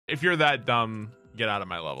if you're that dumb, get out of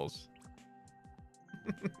my levels.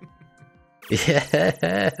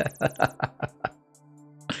 Yeah.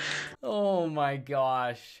 Oh my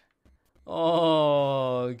gosh.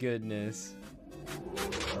 Oh goodness.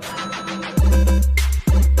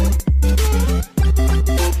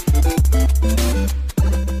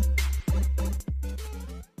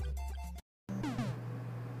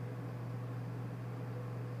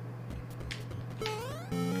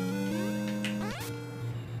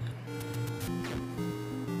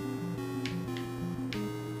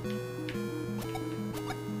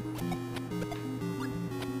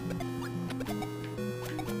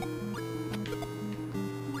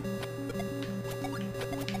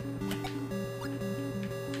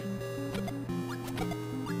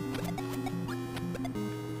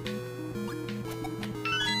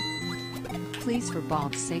 Please, for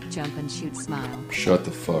Bob's sake, jump and shoot smile. Shut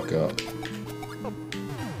the fuck up.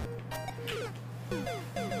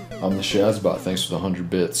 I'm the Shazbot, thanks for the 100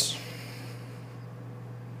 bits.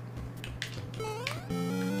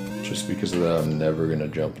 Just because of that, I'm never gonna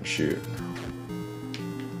jump and shoot.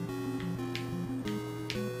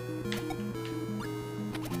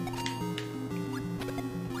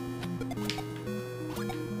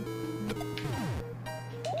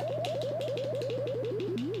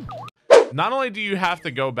 Not only do you have to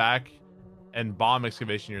go back and bomb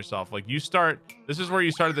excavation yourself, like you start, this is where you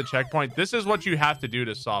started the checkpoint. This is what you have to do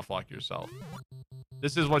to soft lock yourself.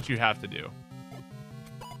 This is what you have to do.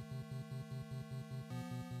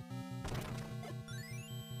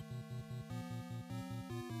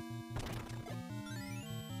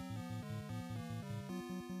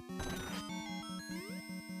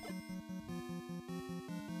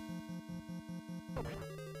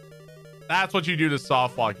 That's what you do to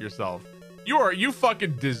soft lock yourself. You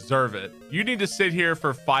fucking deserve it. You need to sit here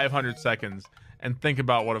for 500 seconds and think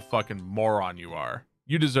about what a fucking moron you are.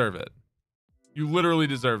 You deserve it. You literally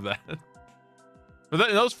deserve that. In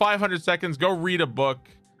those 500 seconds, go read a book,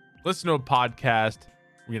 listen to a podcast,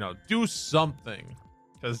 you know, do something,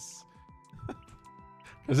 because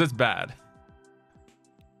it's bad.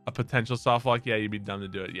 A potential soft lock, yeah, you'd be dumb to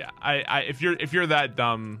do it. Yeah, if you're that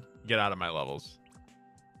dumb, get out of my levels.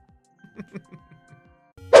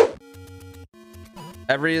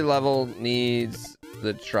 Every level needs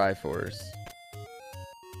the Triforce.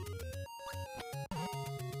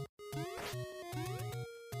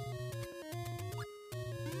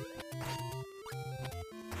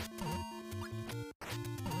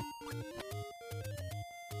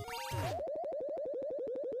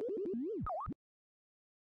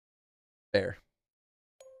 Fair.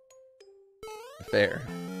 Fair.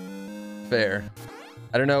 Fair.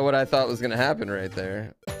 I don't know what I thought was gonna happen right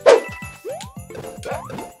there.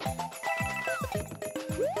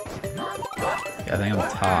 I think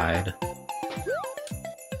I'm tied.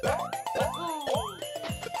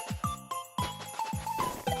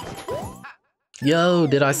 Yo,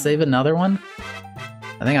 did I save another one?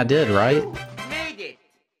 I think I did, right? Made it.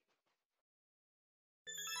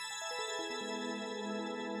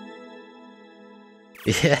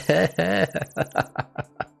 Yeah.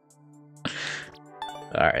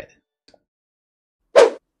 All right.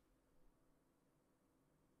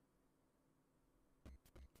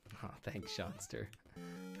 Oh, thanks, Seanster.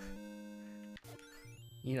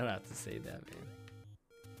 You don't have to say that, man.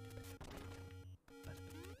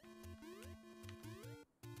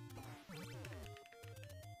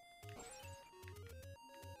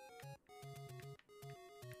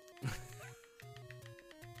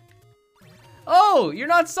 Oh, you're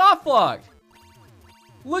not soft locked.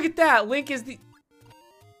 Look at that. Link is the...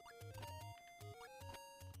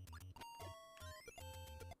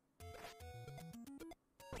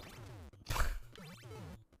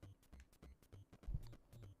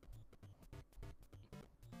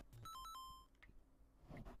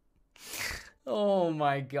 Oh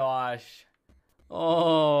my gosh.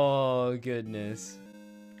 Oh goodness.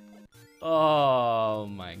 Oh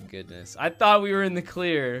my goodness. I thought we were in the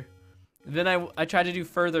clear. Then I tried to do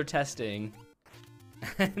further testing.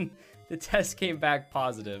 And the test came back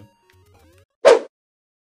positive.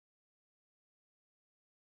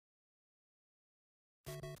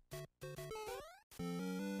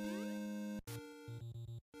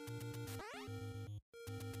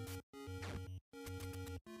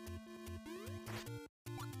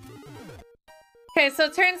 Okay, so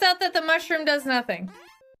it turns out that the mushroom does nothing.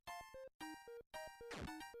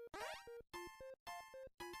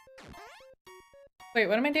 Wait,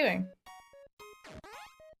 what am I doing?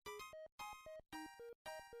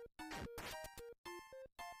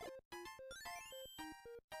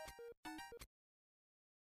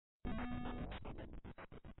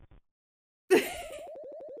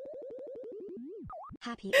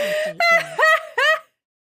 Happy Earth Day.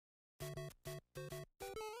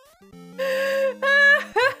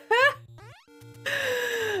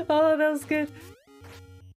 Oh, that was good.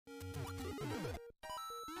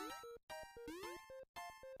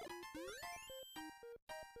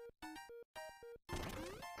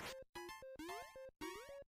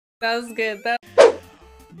 That was good. That.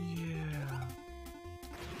 Yeah.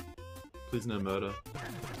 Please no murder.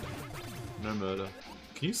 No murder.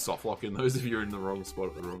 Can you soft lock in those if you're in the wrong spot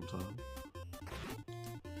at the wrong time?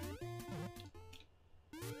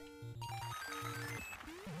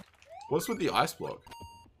 What's with the ice block?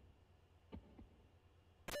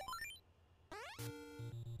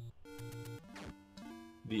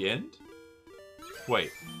 The end?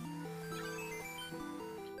 Wait.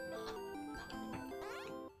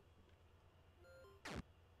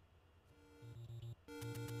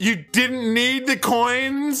 You didn't need the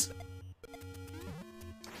coins?